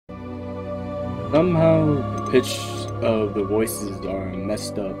Somehow the pitch of the voices are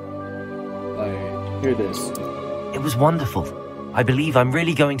messed up. Like, hear this. It was wonderful. I believe I'm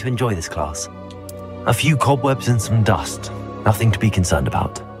really going to enjoy this class. A few cobwebs and some dust. Nothing to be concerned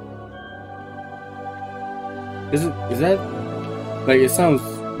about. Is that... Like, it sounds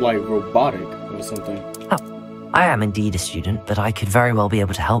like robotic or something. Oh, I am indeed a student, but I could very well be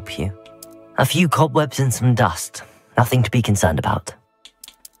able to help you. A few cobwebs and some dust. Nothing to be concerned about.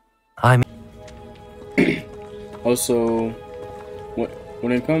 I'm... Also,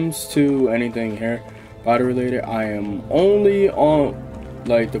 when it comes to anything Harry Potter related, I am only on,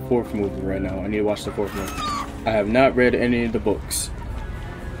 like, the 4th movie right now. I need to watch the 4th movie. I have not read any of the books.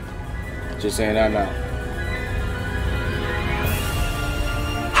 Just saying that now.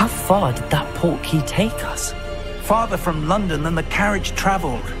 How far did that portkey take us? Farther from London than the carriage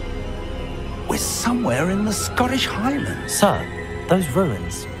travelled. We're somewhere in the Scottish Highlands. Sir, those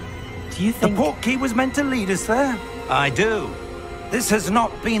ruins. Do you think... The portkey was meant to lead us there? I do. This has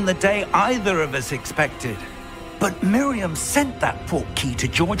not been the day either of us expected. But Miriam sent that portkey to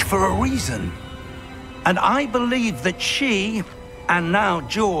George for a reason. And I believe that she, and now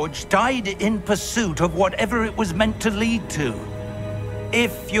George, died in pursuit of whatever it was meant to lead to.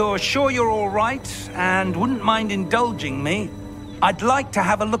 If you're sure you're all right, and wouldn't mind indulging me, I'd like to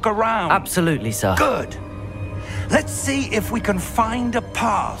have a look around. Absolutely, sir. Good. Let's see if we can find a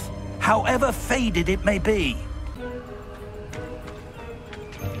path, however faded it may be.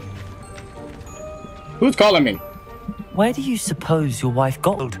 Who's calling me? Where do you suppose your wife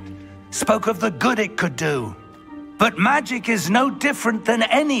got... Spoke of the good it could do. But magic is no different than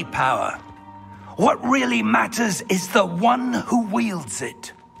any power. What really matters is the one who wields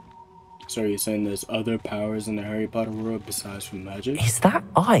it. So you're saying there's other powers in the Harry Potter world besides from magic? Is that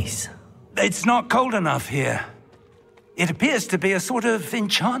ice? It's not cold enough here. It appears to be a sort of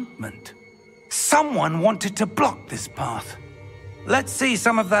enchantment. Someone wanted to block this path. Let's see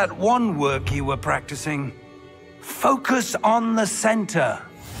some of that wand work you were practicing. Focus on the center.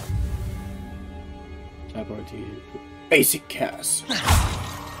 Tap RT. Basic cast.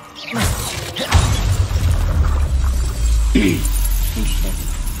 Interesting.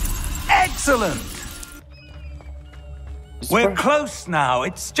 Excellent! We're close now.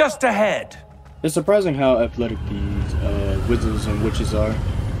 It's just ahead. It's surprising how athletic these wizards and witches are.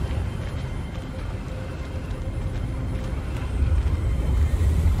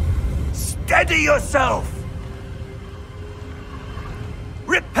 Steady yourself!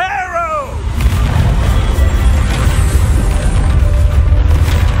 Reparo!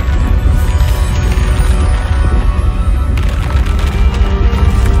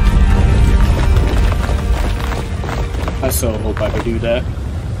 I so hope I could do that.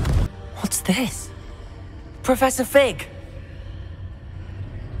 What's this? Professor Fig!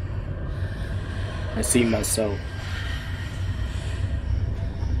 I see myself.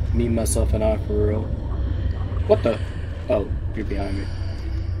 Me, myself, and I for real. What the? Oh, you're behind me.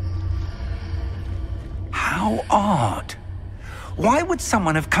 How odd. Why would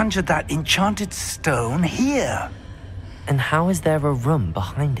someone have conjured that enchanted stone here? And how is there a room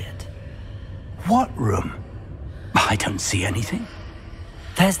behind it? What room? I don't see anything.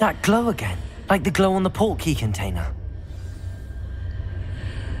 There's that glow again, like the glow on the portkey container.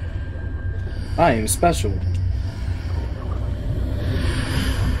 I am special.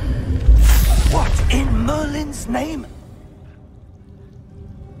 What in Merlin's name?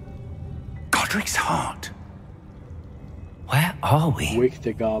 Godric's heart. Where are we? Wake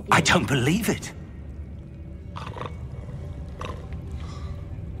the goblin. I don't believe it.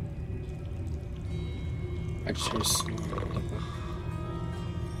 I just...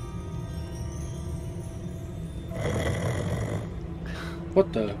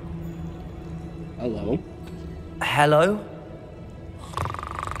 What the? Hello? Hello?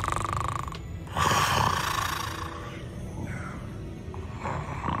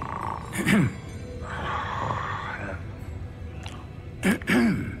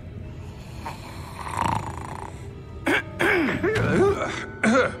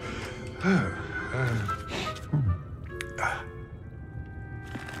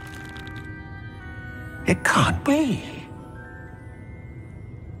 It can't be.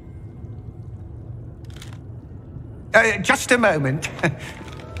 Just a moment.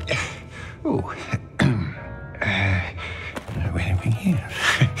 Oh. Where are we here?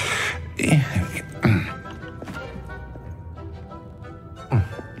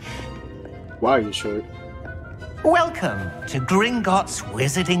 Why are you short? Welcome to Gringotts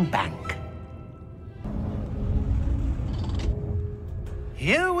Wizarding Bank.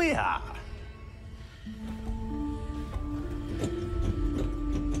 Here we are.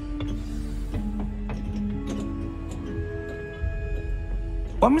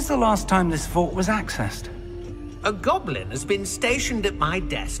 When was the last time this vault was accessed? A goblin has been stationed at my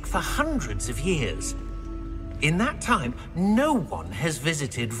desk for hundreds of years. In that time, no one has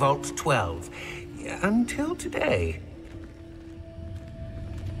visited Vault 12. Until today.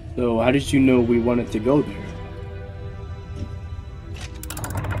 So how did you know we wanted to go there?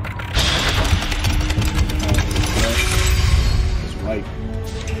 That's right.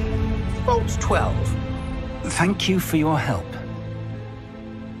 Vault 12. Thank you for your help.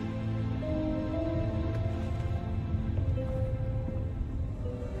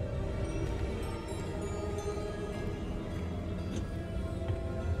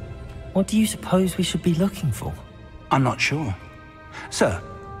 What do you suppose we should be looking for? I'm not sure. Sir,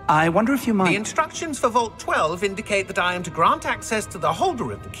 I wonder if you might... The instructions for Vault 12 indicate that I am to grant access to the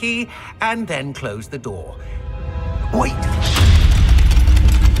holder of the key and then close the door. Wait!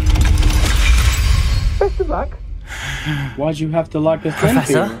 Best of luck. Why'd you have to lock us in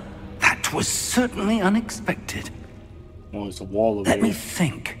Professor? here? That was certainly unexpected. Oh, it's a wall over Let there. me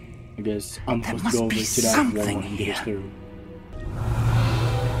think. I guess I'm There supposed to go must over be to that wall something and get us here. through.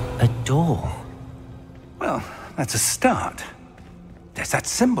 A door. Well, that's a start. There's that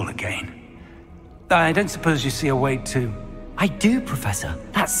symbol again. I don't suppose you see a way to... I do, Professor.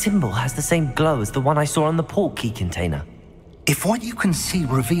 That symbol has the same glow as the one I saw on the port key container. If what you can see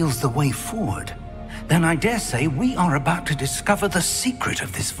reveals the way forward, then I dare say we are about to discover the secret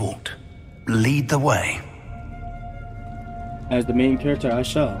of this vault. Lead the way. As the main character, I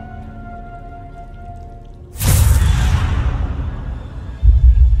shall.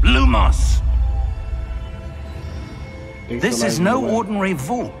 Lumos! Thanks This for is lighting no the way. ordinary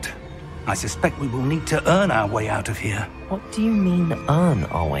vault. I suspect we will need to earn our way out of here. What do you mean, earn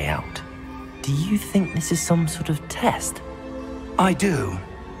our way out? Do you think this is some sort of test? I do.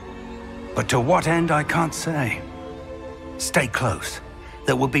 But to what end, I can't say. Stay close.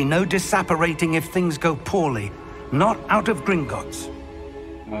 There will be no disapparating if things go poorly. Not out of Gringotts.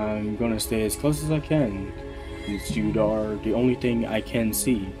 I'm gonna stay as close as I can, since you are the only thing I can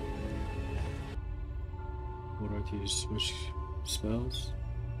see. What are these? Which spells?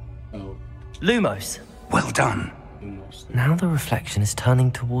 Oh, Lumos. Well done. almost. Now the reflection is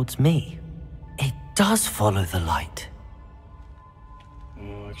turning towards me. It does follow the light.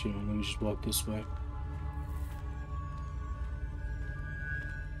 Oh, actually, let me just walk this way.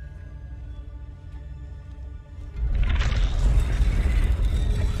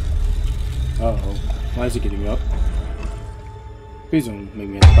 Uh-oh. Why is it getting up? Please don't make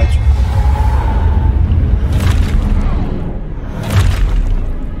me have to fight you.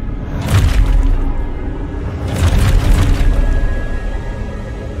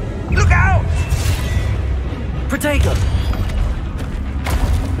 Look out! Protego!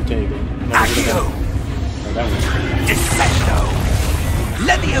 Potato. No, Accio! oh, that one. Descendo!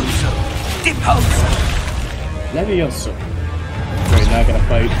 Levioso! Deposo! Levioso. Wait, not gonna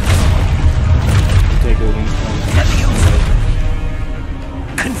fight. Potato. Levioso!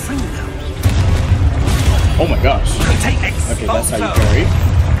 Confundo! Oh my gosh. Take exposo! Okay, that's how you carry.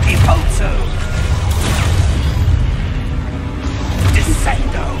 Deposo!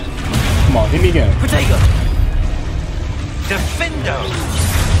 Descendo! Come on, hit me again. Protego! Defendo!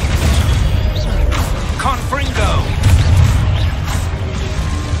 Confringo!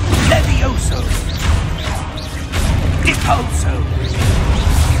 Levioso! Deposo!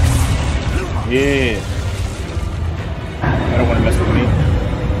 Yeah. I don't want to mess with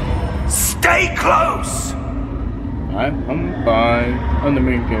me. Stay close! I'm fine. I'm the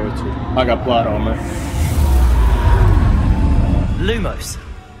main character. I got plot armor. Lumos.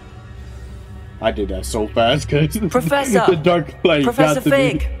 I did that so fast because Professor! the dark light Professor got to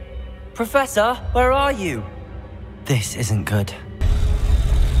Fig! me. Professor, where are you? This isn't good.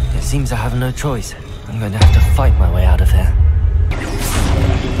 It seems I have no choice. I'm going to have to fight my way out of here.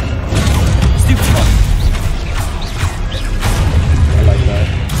 Stupid one! I like that.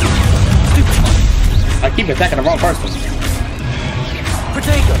 Stupid one! I keep attacking the wrong person.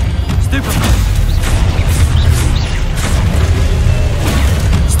 Protego! Stupid one!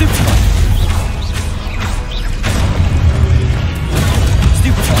 Stupid one!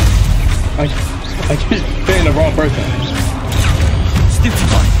 Stupid one! I keep hitting the wrong person. Stupid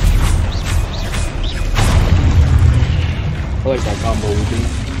one! I like that combo routine.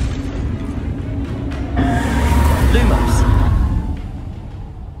 Lumos.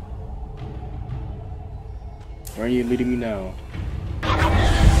 Where are you leading me now?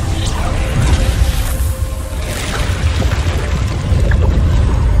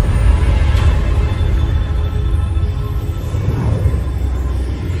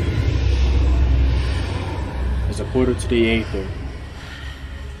 There's a portal to the Aether.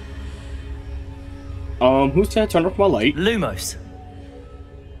 Who said turn off my light? Lumos.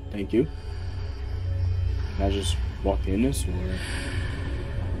 Thank you. Can I just walk in this, or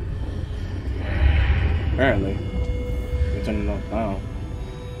apparently we're turning it off now.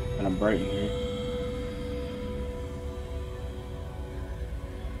 And I'm bright in here.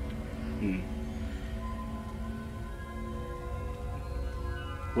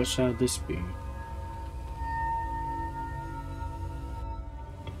 What shall this be?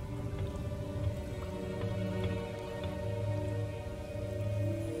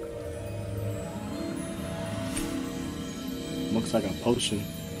 Looks like a potion.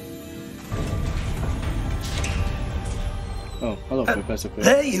 Oh, hello, Professor Fish.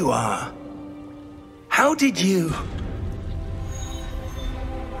 There you are. How did you...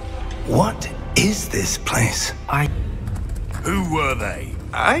 What is this place? Who were they?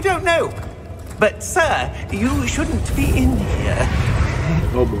 I don't know. But, sir, you shouldn't be in here.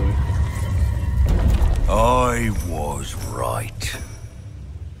 Oh boy. I was right.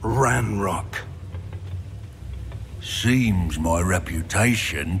 Ranrock. Seems my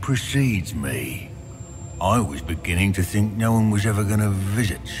reputation precedes me. I was beginning to think no one was ever going to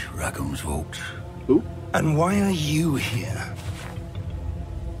visit Rackham's Vault. Who? And why are you here?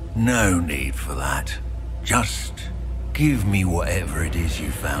 No need for that. Just give me whatever it is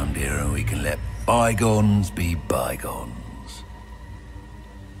you found here and we can let bygones be bygones.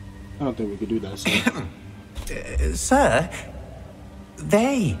 I don't think we could do that, sir. Sir,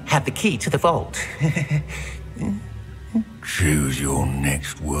 they had the key to the vault. Choose your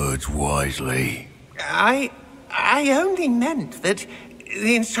next words wisely. I only meant that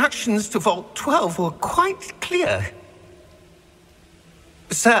the instructions to Vault 12 were quite clear.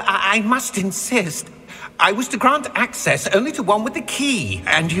 Sir, I must insist. I was to grant access only to one with the key,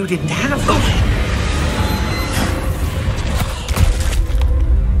 and you didn't have them.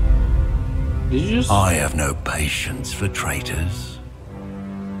 Did you just... I have no patience for traitors.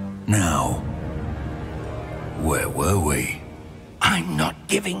 Now, where were we? I'm not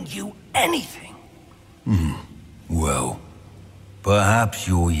giving you anything. Well, perhaps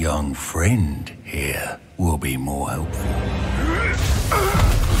your young friend here will be more helpful.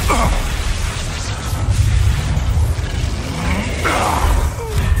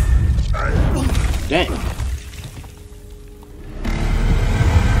 Dang.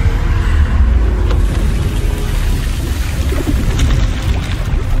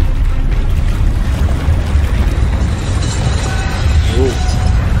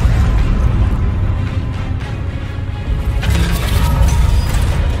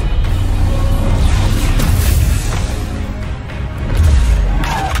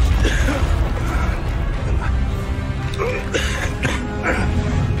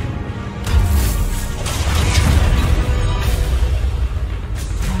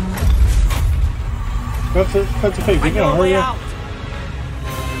 That's a fake. We gotta hurry up.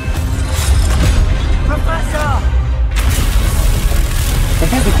 Professor!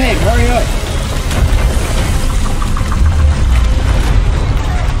 Professor Pig, hurry up!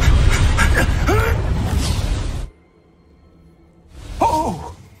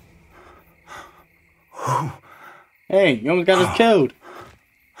 Oh! Hey, you almost got us killed.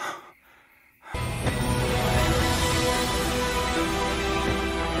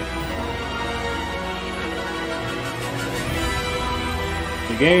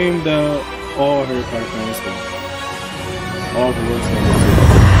 The game that all Harry Potter fans do. All the words that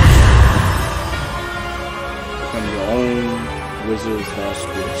become your own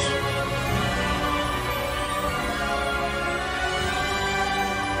wizard/witch.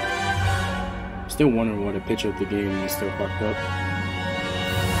 Still wondering why the picture of the game is still fucked up.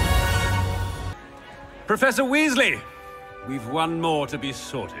 Professor Weasley, we've one more to be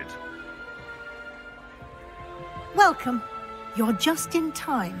sorted. Welcome. You're just in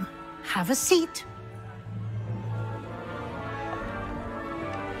time. Have a seat.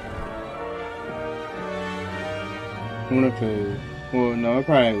 I wanna play. Well, no, I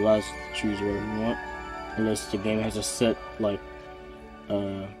probably allows us to choose whatever we want, unless the game has a set like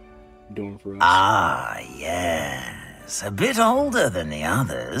doing for us. Ah, yes. A bit older than the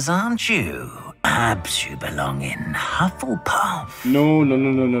others, aren't you? Perhaps you belong in Hufflepuff. No.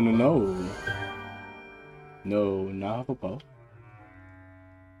 No, not Hufflepuff.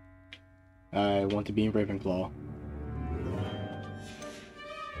 I want to be in Ravenclaw.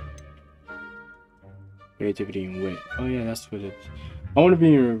 Creativity and wit. Oh yeah, that's what it is. I want to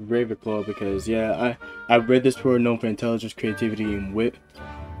be in Ravenclaw because yeah, I read this for known for intelligence, creativity, and wit.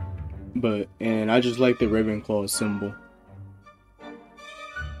 And I just like the Ravenclaw symbol.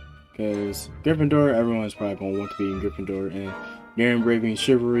 Because Gryffindor, everyone's probably gonna want to be in Gryffindor, and you're in Raven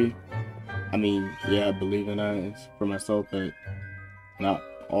chivalry. I mean, yeah, I believe in that for myself, but not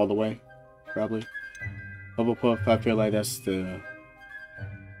all the way, probably. Hufflepuff, I feel like that's the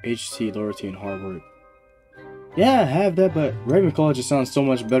HT, loyalty, and hard work. Yeah, I have that, but Ravenclaw just sounds so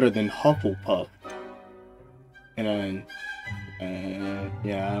much better than Hufflepuff. And then,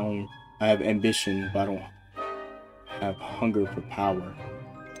 yeah, I have ambition, but I don't have hunger for power.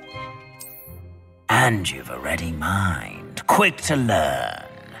 And you've a ready mind, quick to learn.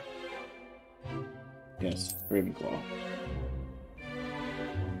 Yes, Ravenclaw.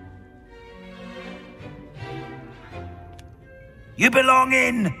 You belong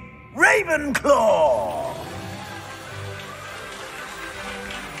in Ravenclaw!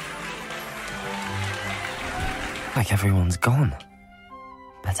 Like everyone's gone.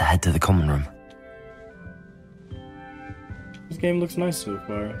 Better head to the common room. This game looks nice so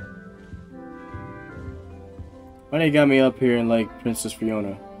far. Why they got me up here in like Princess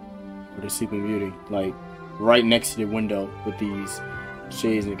Fiona or the Sleeping Beauty, like right next to the window with these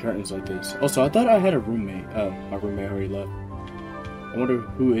shades and curtains like this. Also, I thought I had a roommate. Oh, my roommate already left. I wonder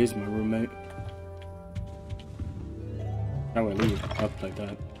who is my roommate. How would I leave up like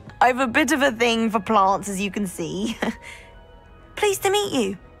that? I've a bit of a thing for plants, as you can see. Pleased to meet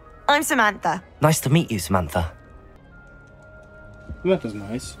you. I'm Samantha. Nice to meet you, Samantha. Samantha's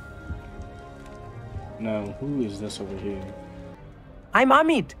nice. Now, who is this over here? I'm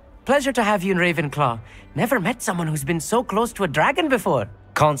Amit. Pleasure to have you in Ravenclaw. Never met someone who's been so close to a dragon before.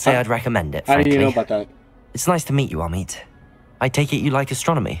 Can't say I'd recommend it, How frankly. do you know about that? It's nice to meet you, Amit. I take it you like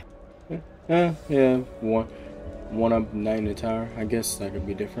astronomy. Yeah, one up night in the tower. I guess that could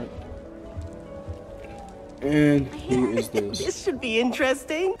be different. And who is this? This should be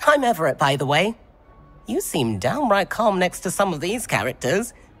interesting. I'm Everett, by the way. You seem downright calm next to some of these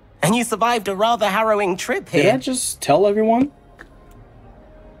characters. And you survived a rather harrowing trip here. Did I just tell everyone?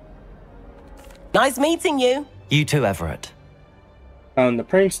 Nice meeting you. You too, Everett. The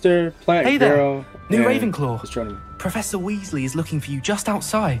prankster, plant Hey there, girl, new and Ravenclaw. astronomy. Professor Weasley is looking for you just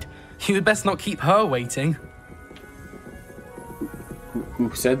outside. You had best not keep her waiting.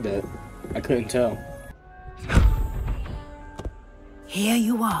 Who said that? I couldn't tell. Here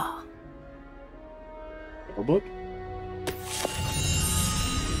you are. A book?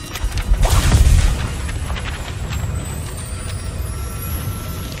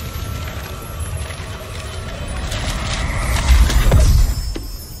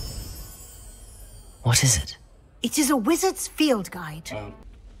 What is it? It is a wizard's field guide.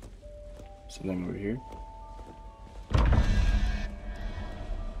 Something over here.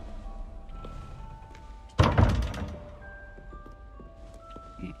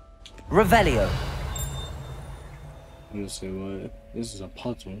 Revelio. Let me see what. This is a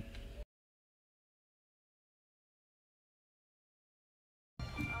puzzle.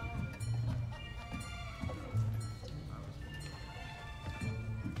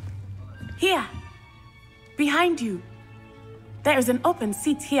 Here, behind you. There is an open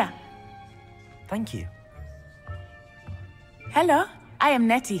seat here. Thank you. Hello, I am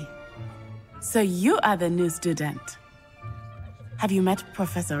Nettie. So you are the new student. Have you met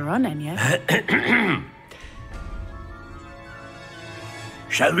Professor Ronan yet?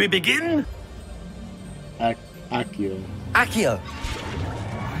 Shall we begin? Accio. Accio.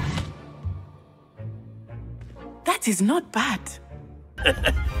 That is not bad.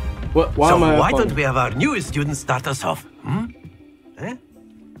 What? Why So am I why up on- don't we have our newest student start us off?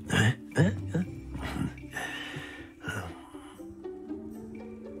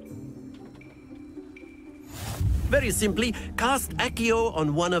 Very simply, cast Accio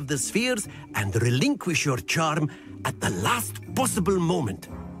on one of the spheres and relinquish your charm at the last possible moment.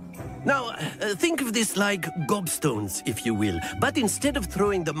 Now, think of this like gobstones, if you will. But instead of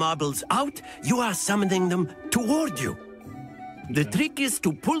throwing the marbles out, you are summoning them toward you. The trick is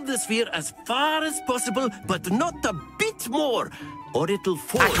to pull the sphere as far as possible, but not a bit more, or it'll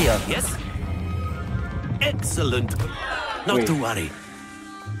fall. Accio. Yes? Excellent. Not Wait. to worry.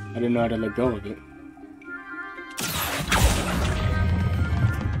 I didn't know how to let go of it.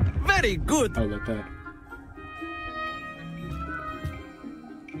 Very good. Oh, like that.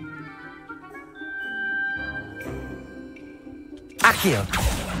 Accio.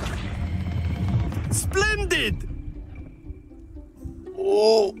 Splendid!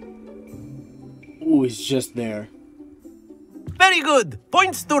 Oh! Ooh, it's just there. Very good.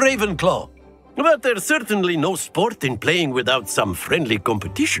 Points to Ravenclaw. But there's certainly no sport in playing without some friendly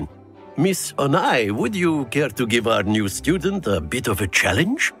competition. Miss Onai, would you care to give our new student a bit of a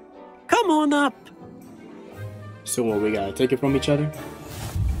challenge? Come on up. So what, we gotta take it from each other?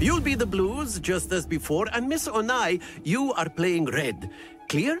 You'll be the blues, just as before, and Miss Onai, you are playing red.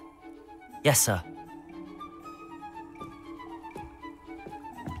 Clear? Yes, sir.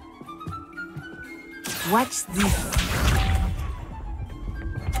 Watch this.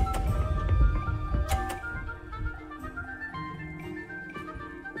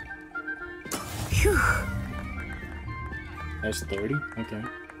 Phew. That's 30? Okay.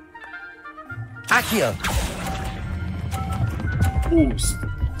 Accio! Ooh,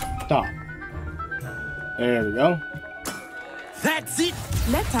 stop. There we go. That's it!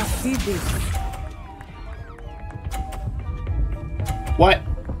 Let us see this. What?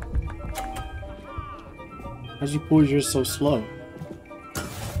 How'd you pull yours so slow?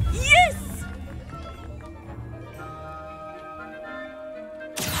 Yes!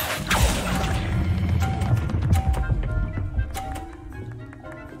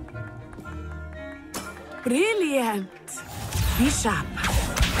 Brilliant! Be sharp.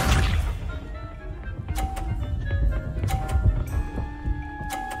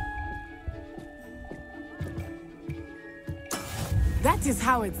 That is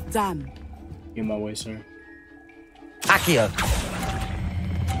how it's done. Get my way, sir. Accio!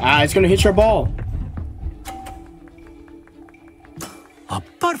 Ah, it's gonna hit your ball. A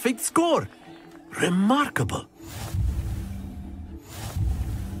perfect score! Remarkable!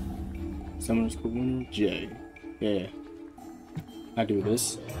 Summoner's Cool J. Yeah. I do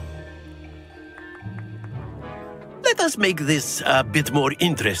this. Let us make this a bit more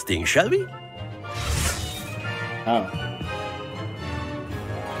interesting, shall we? Oh.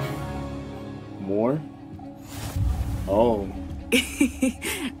 More? Oh.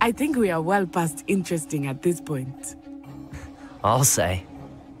 I think we are well past interesting at this point. I'll say.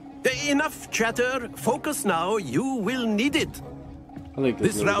 Enough chatter. Focus now. You will need it. I like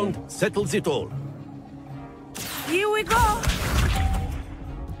This round settles it all. Here we go!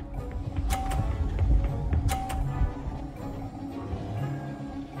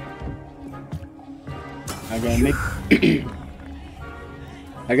 I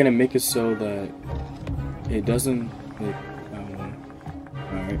gotta make it so that it doesn't like,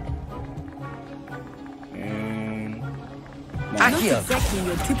 alright. And not exactly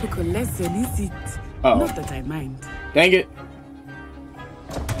your typical lesson, is it? Not that I mind. Dang it.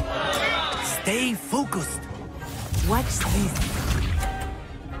 Stay focused. Watch this.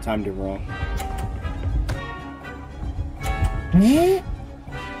 Timed it wrong. Yes!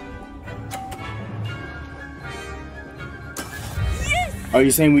 Are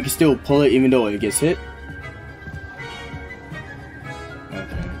you saying we can still pull it even though it gets hit?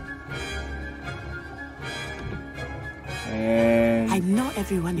 Okay. And I know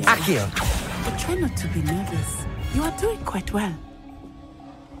everyone is Accio. but try not to be nervous. You are doing quite well.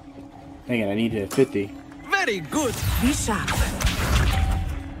 dang it, I need to hit 50. Very good. Be sharp.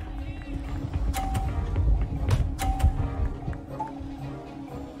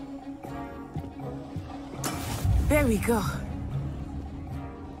 There we go.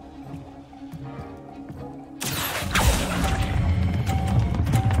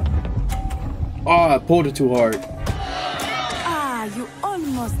 Oh, I pulled it too hard. Ah, you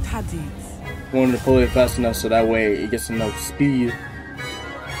almost had it. I wanted to pull it fast enough so that way it gets enough speed.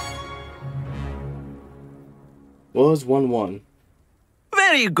 Was 1-1.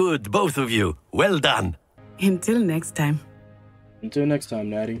 Very good, both of you. Well done. Until next time. Until next time,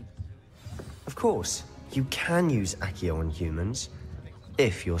 Natty. Of course, you can use Accio on humans,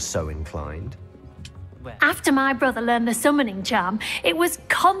 if you're so inclined. After my brother learned the summoning charm, it was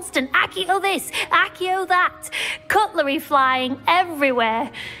constant Accio this, Accio that, cutlery flying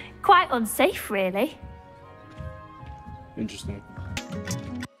everywhere. Quite unsafe, really. Interesting.